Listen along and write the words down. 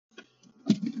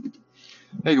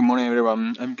Hey, good morning,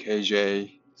 everyone. I'm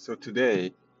KJ. So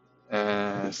today,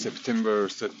 September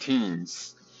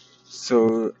 13th.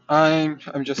 So I'm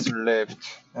just left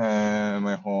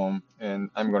my home and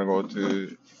I'm gonna go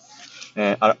to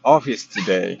our office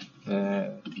today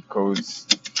because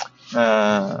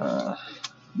uh,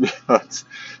 because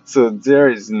so there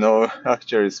is no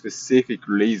actual specific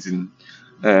reason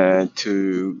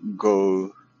to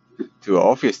go to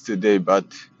office today, but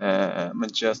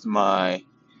just my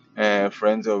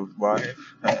friends of wife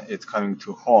is coming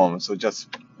to home, so just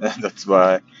that's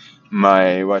why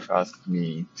my wife asked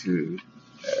me to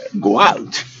go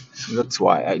out. So that's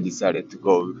why I decided to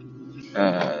go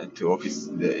to office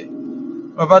today.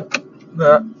 But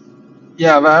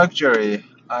yeah, but actually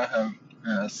I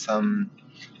have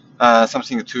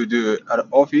something to do at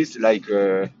office, like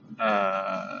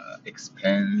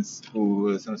expense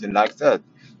or something like that.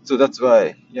 So that's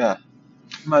why, yeah.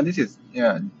 This is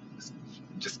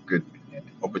just good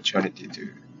opportunity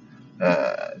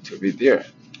to be there.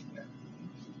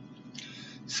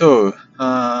 So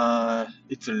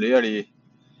it's really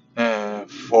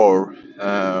for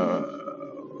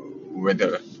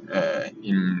weather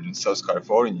in South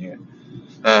California.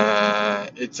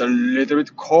 It's a little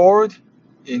bit cold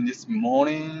in this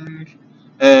morning,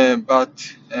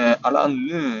 but around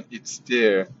noon it's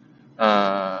there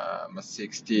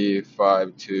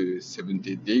 65 to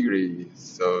 70 degrees.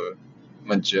 So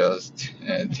just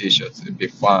t-shirts will be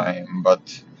fine.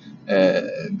 But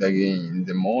again, in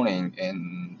the morning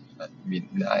and at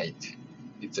midnight,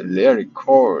 it's really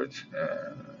cold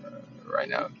right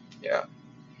now. Yeah.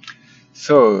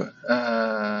 So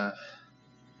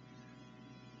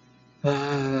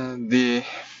the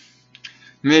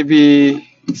maybe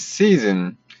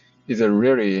season is a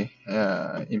really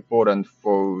important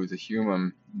for the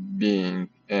human being,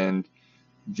 and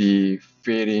the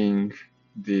feeling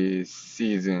the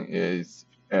season is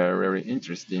very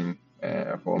interesting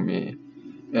for me.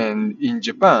 And in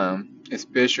Japan,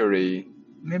 especially,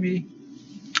 maybe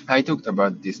I talked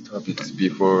about these topics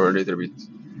before a little bit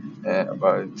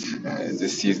about the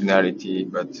seasonality,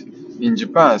 but in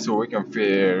Japan, so we can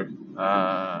feel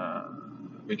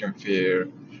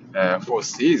four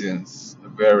seasons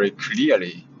very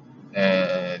clearly.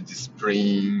 The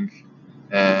spring,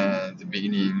 the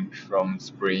beginning from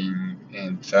spring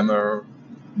and summer,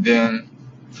 then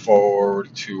fall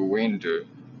to winter.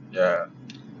 Yeah,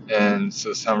 and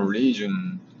so some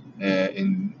region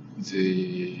in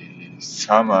the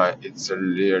summer it's a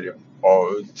little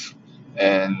hot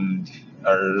and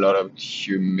a lot of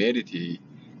humidity,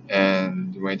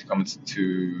 and when it comes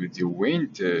to the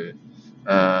winter,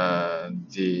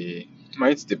 the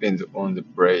it depends on the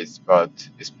place, but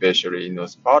especially in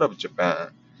those part of Japan,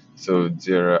 so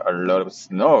there are a lot of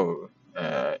snow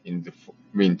in the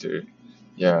winter.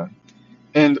 Yeah,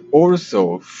 and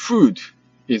also, food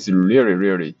is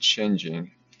really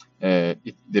changing.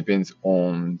 It depends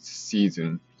on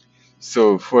season.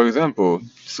 So, for example,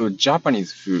 so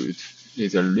Japanese food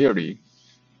is a really,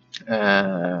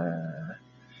 uh,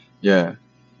 yeah,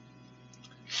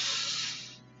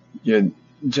 yeah,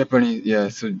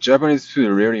 So Japanese food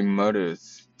really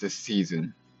matters the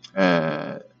season,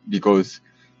 uh, because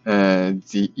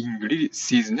the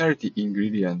seasonality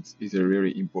ingredients is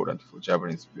really important for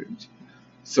Japanese food.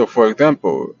 So, for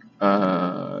example,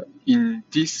 in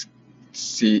this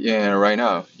right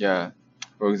now,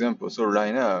 for example, so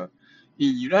right now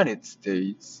in United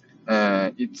States,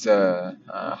 it's a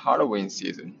Halloween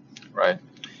season, right?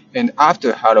 And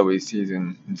after Halloween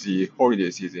season, the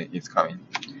holiday season is coming.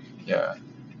 Yeah,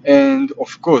 and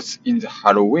of course, in the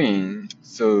Halloween,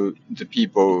 so the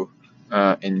people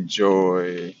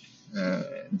enjoy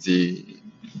the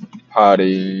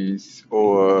parties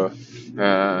or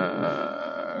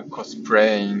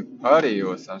cosplaying party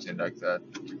or something like that.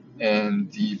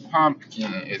 And the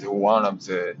pumpkin is one of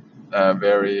the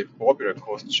very popular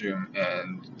costume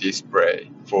and display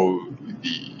for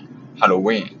the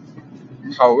Halloween.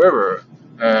 However,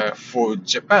 for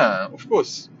Japan, of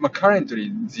course,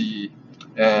 currently the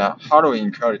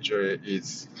Halloween culture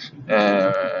is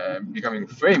becoming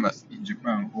famous in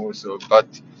Japan also, but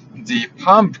the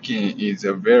pumpkin is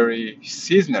a very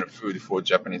seasonal food for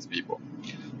Japanese people.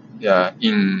 Yeah,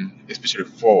 in especially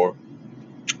fall.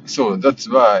 So that's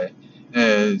why.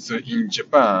 So in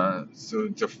Japan, so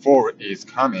the fall is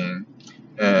coming.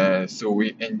 So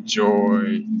we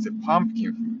enjoy the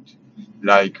pumpkin food,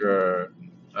 like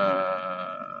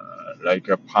like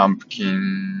a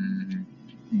pumpkin,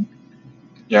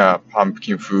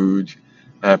 pumpkin food,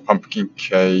 pumpkin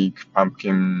cake,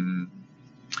 pumpkin,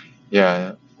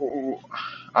 yeah.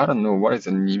 I don't know what is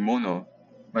a nimono.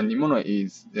 Nimono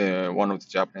is one of the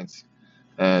Japanese.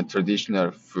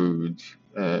 traditional food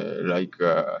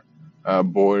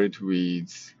boiled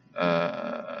with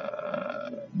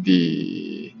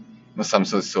the some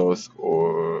sort of sauce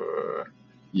or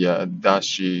yeah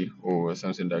dashi or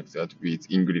something like that with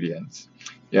ingredients.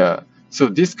 Yeah, so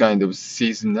this kind of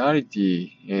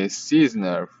seasonality,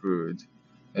 seasonal food,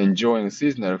 enjoying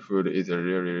seasonal food is a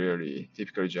really really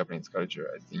typical Japanese culture,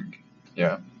 I think.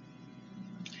 Yeah,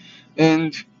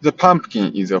 and the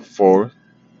pumpkin is a fall.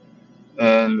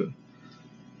 And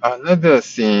another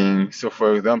thing, so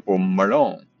for example,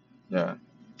 melon. Yeah.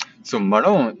 So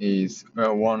melon is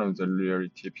one of the really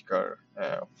typical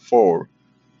fall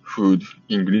food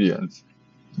ingredients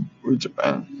in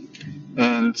Japan.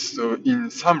 And so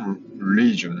in some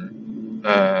region,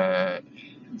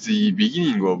 the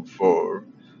beginning of fall,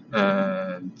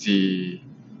 the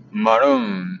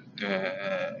melon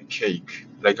cake,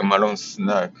 like a melon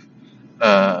snack,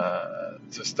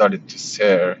 so started to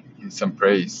sell in some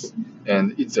place,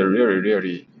 and it's a really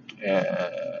really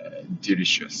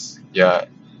delicious. Yeah,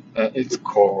 it's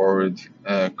called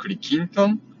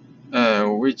Kurikinton,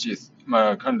 which is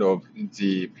kind of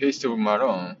the paste of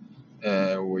melon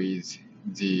with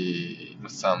the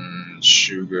some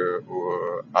sugar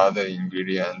or other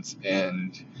ingredients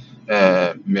and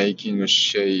making a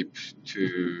shape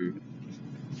to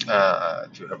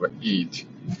have a eat.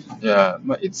 Yeah,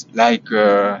 but it's like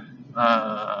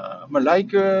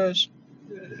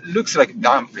looks like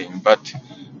dumpling, but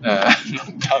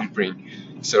not dumpling.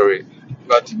 Sorry,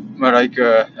 but like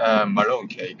melon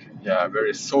cake. Yeah,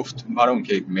 very soft melon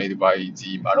cake made by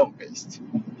the melon paste.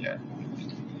 Yeah.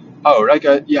 Oh, like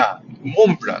yeah,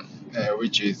 Mont Blanc,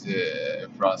 which is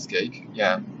France cake.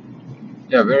 Yeah,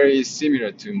 yeah, very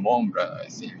similar to Mont Blanc, I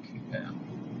think. Yeah.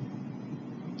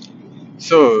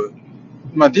 So,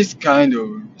 this kind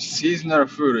of seasonal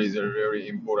food is really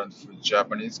important for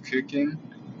Japanese cooking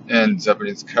and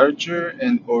Japanese culture,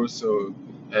 and also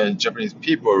Japanese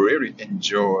people really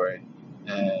enjoy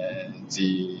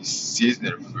the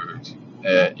seasonal food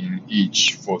in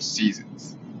each 4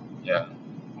 seasons. Yeah.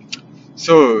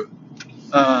 So,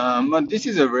 this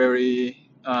is a very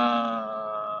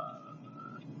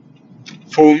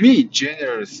for me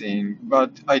general thing,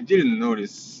 but I didn't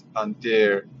notice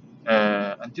until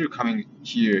coming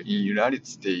here in United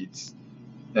States,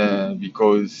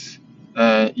 because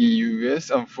in US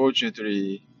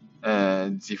unfortunately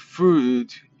the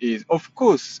food is of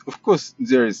course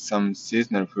there is some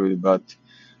seasonal food, but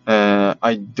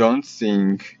I don't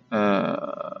think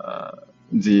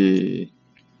the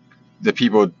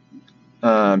people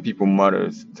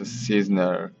matters the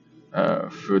seasonal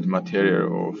food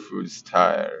material or food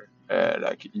style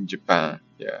like in Japan.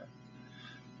 Yeah,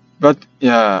 but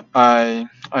yeah,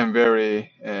 I'm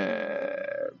very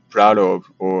proud of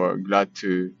or glad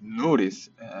to notice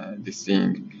this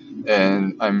thing,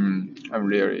 and I'm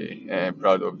really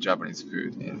proud of Japanese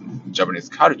food and Japanese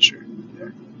culture.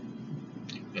 Yeah,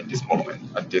 in this moment,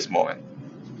 at this moment.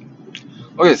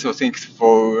 Okay, so thanks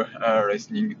for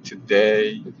listening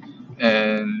today,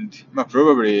 and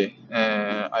probably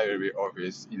I will be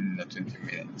obvious in 20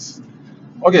 minutes.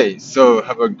 Okay, so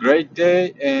have a great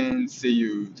day and see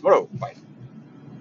you tomorrow. Bye.